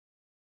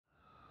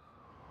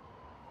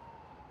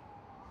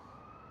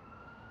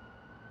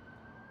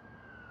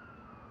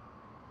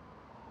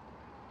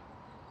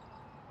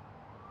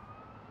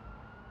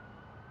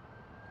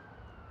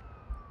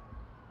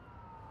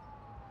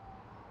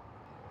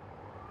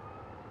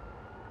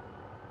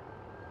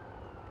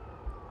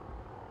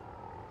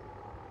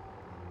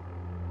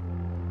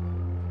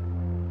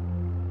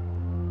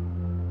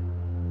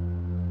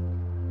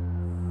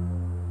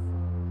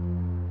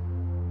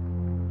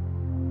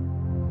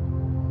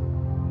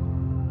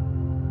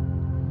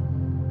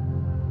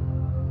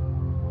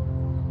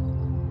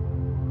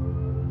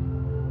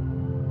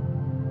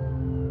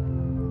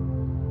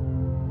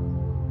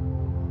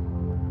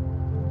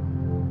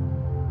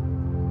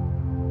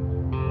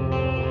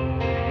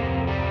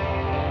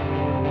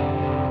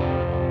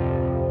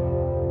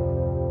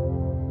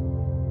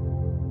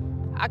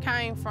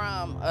came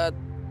from a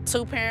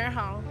two-parent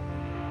home,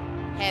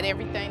 had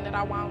everything that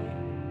I wanted,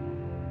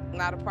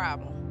 not a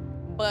problem.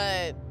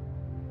 But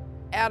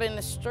out in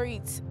the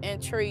streets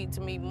intrigued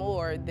me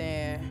more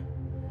than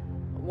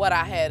what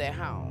I had at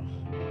home.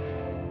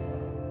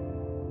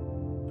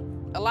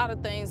 A lot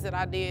of things that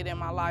I did in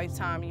my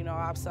lifetime, you know,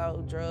 I've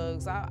sold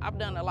drugs, I've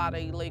done a lot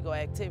of illegal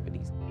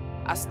activities.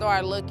 I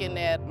started looking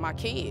at my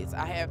kids.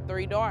 I have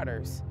 3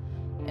 daughters,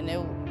 and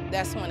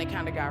that's when it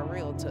kind of got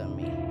real to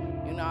me.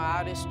 You know,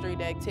 all this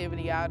street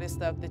activity, all this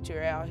stuff that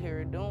you're out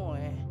here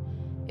doing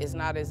is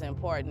not as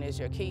important as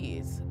your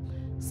kids.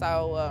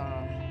 So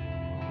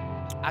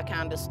I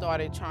kind of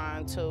started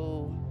trying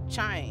to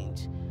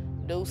change,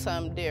 do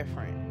something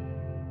different.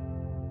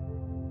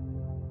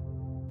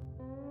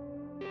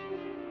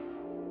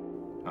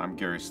 I'm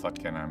Gary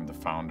Slutkin. I'm the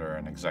founder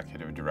and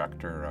executive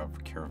director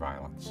of Cure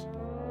Violence.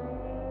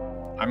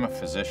 I'm a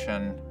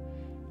physician.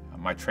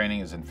 My training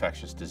is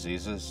infectious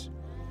diseases,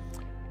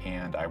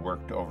 and I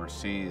worked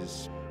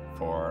overseas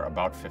for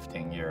about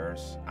 15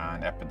 years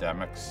on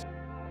epidemics.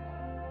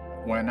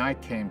 When I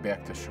came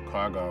back to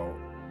Chicago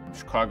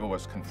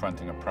was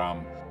confronting a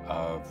problem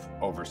of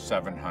over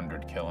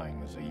 700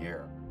 killings a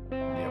year.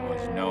 It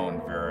was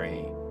known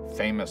very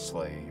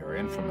famously or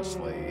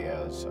infamously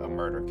as a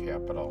murder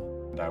capital.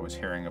 I was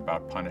hearing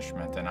about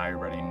punishment, and I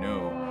already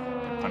knew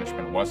that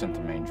punishment wasn't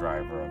the main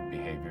driver of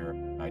behavior.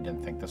 I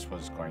didn't think this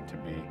was going to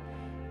be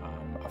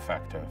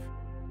effective.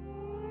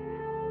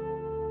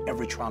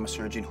 Every trauma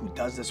surgeon who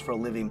does this for a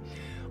living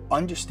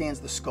understands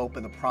the scope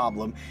of the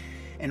problem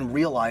and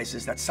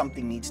realizes that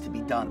something needs to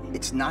be done.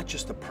 It's not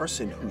just the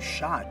person who's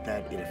shot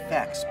that it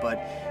affects, but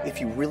if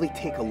you really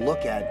take a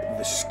look at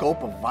the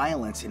scope of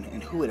violence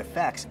and who it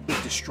affects,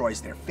 it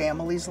destroys their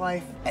family's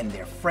life and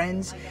their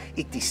friends.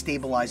 It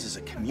destabilizes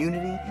a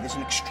community. There's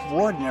an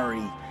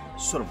extraordinary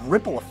sort of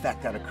ripple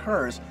effect that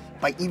occurs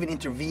by even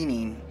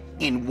intervening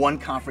in one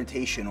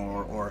confrontation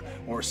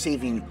or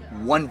saving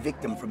one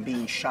victim from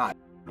being shot.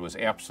 It was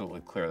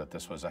absolutely clear that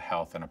this was a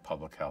health and a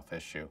public health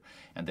issue,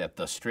 and that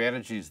the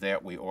strategies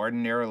that we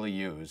ordinarily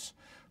use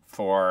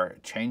for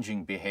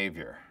changing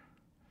behavior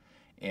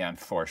and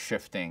for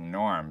shifting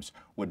norms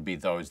would be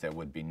those that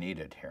would be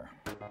needed here.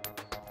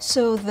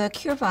 So the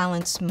Cure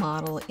Violence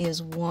model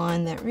is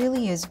one that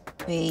really is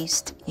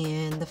based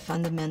in the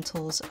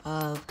fundamentals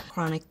of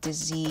chronic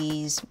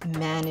disease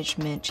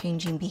management,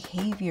 changing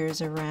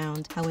behaviors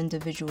around how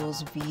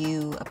individuals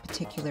view a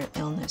particular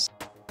illness.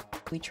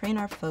 We train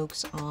our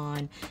folks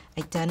on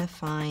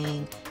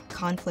identifying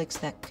conflicts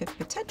that could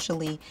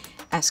potentially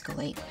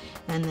escalate.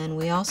 And then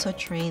we also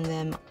train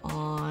them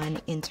on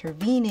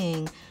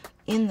intervening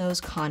in those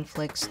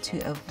conflicts to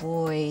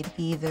avoid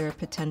either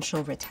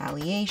potential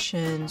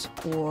retaliations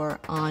or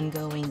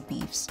ongoing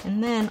beefs.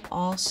 And then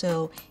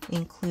also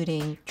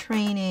including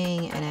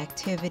training and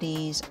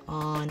activities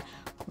on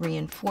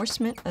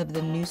reinforcement of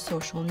the new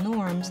social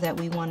norms that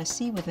we want to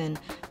see within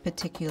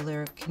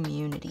particular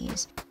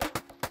communities.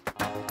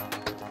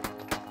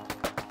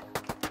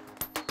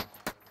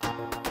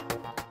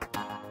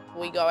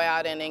 We go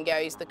out and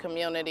engage the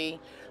community.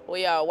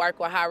 We work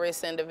with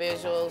high-risk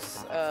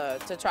individuals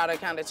to try to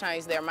kind of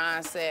change their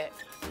mindset,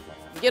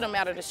 get them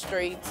out of the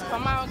streets.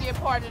 Come on, get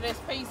part of this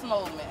peace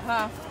movement,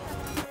 huh?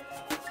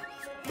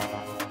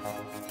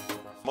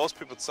 Most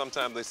people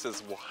sometimes they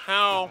says, well,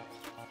 how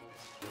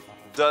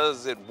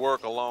does it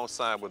work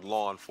alongside with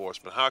law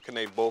enforcement? How can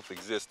they both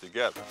exist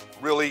together?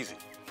 Real easy.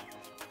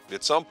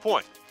 At some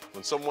point,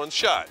 when someone's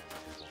shot,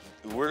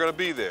 we're gonna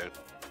be there,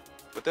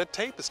 but that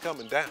tape is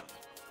coming down.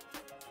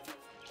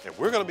 And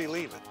we're going to be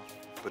leaving.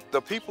 But the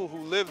people who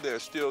live there are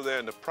still there,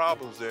 and the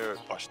problems there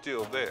are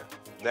still there.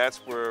 That's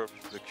where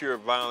the Cure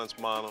Violence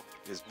model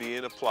is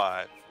being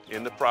applied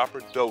in the proper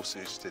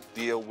dosage to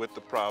deal with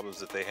the problems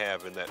that they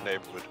have in that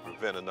neighborhood to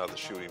prevent another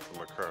shooting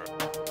from occurring.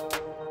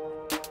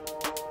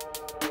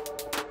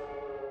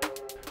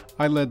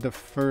 I led the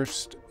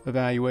first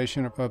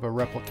evaluation of a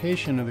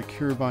replication of the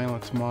Cure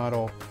Violence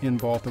model in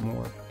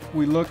Baltimore.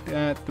 We looked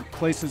at the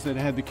places that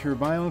had the Cure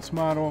Violence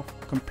model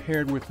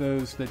compared with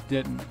those that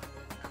didn't.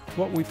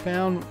 What we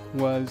found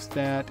was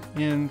that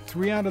in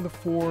 3 out of the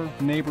 4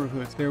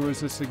 neighborhoods, there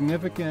was a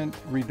significant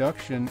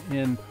reduction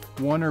in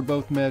one or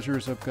both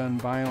measures of gun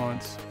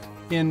violence.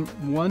 In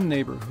one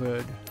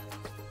neighborhood,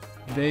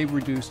 they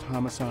reduced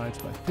homicides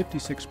by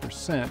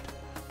 56%.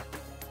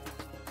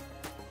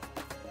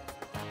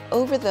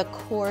 Over the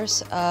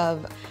course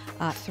of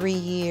a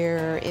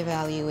 3-year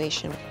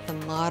evaluation, the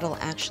model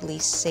actually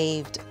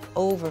saved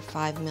over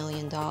 $5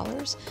 million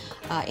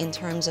in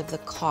terms of the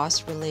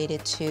costs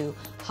related to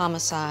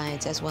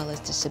homicides as well as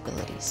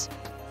disabilities.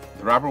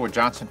 The Robert Wood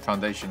Johnson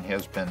Foundation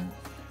has been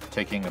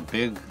taking a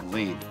big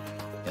lead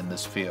in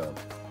this field,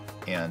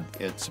 and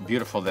it's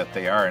beautiful that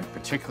they are, in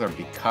particular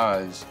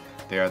because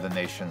they are the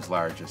nation's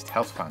largest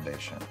health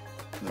foundation.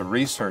 The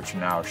research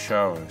now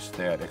shows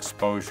that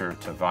exposure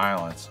to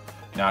violence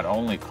not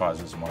only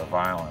causes more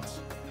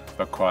violence,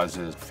 but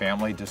causes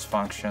family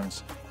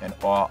dysfunctions and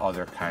all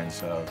other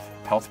kinds of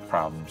health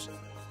problems.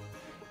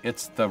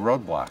 It's the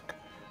roadblock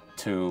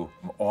to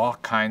all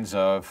kinds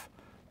of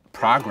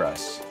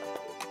progress.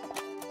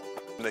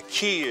 And the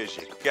key is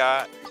you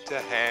got to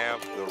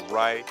have the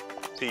right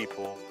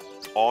people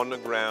on the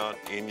ground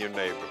in your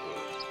neighborhood.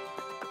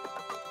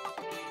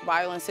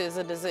 Violence is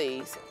a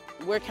disease.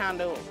 We're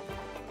kind of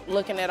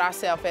looking at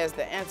ourselves as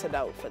the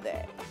antidote for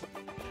that.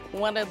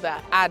 One of the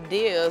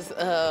ideas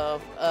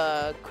of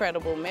a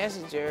credible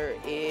messenger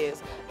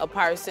is a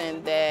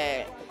person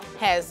that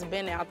has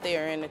been out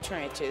there in the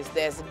trenches,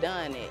 that's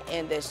done it,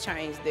 and that's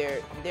changed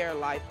their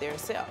life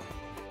theirself.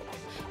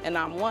 And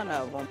I'm one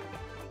of them.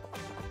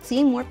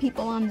 Seeing more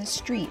people on the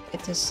street,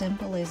 it's as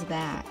simple as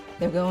that.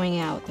 They're going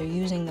out, they're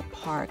using the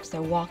parks,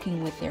 they're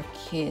walking with their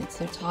kids,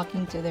 they're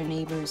talking to their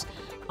neighbors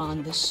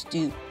on the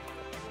stoop.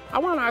 I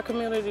want our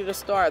community to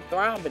start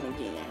thriving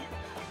again.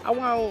 I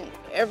want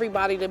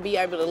everybody to be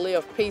able to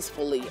live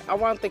peacefully. I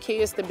want the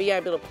kids to be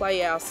able to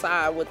play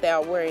outside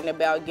without worrying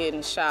about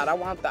getting shot. I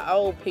want the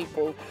old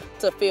people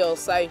to feel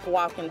safe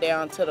walking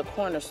down to the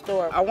corner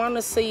store. I want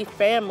to see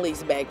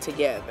families back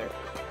together.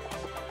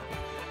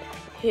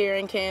 Here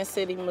in Kansas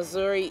City,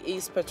 Missouri,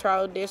 East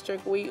Patrol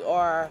District, we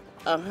are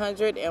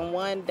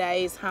 101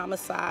 days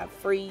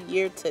homicide-free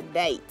year to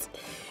date.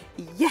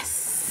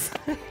 Yes!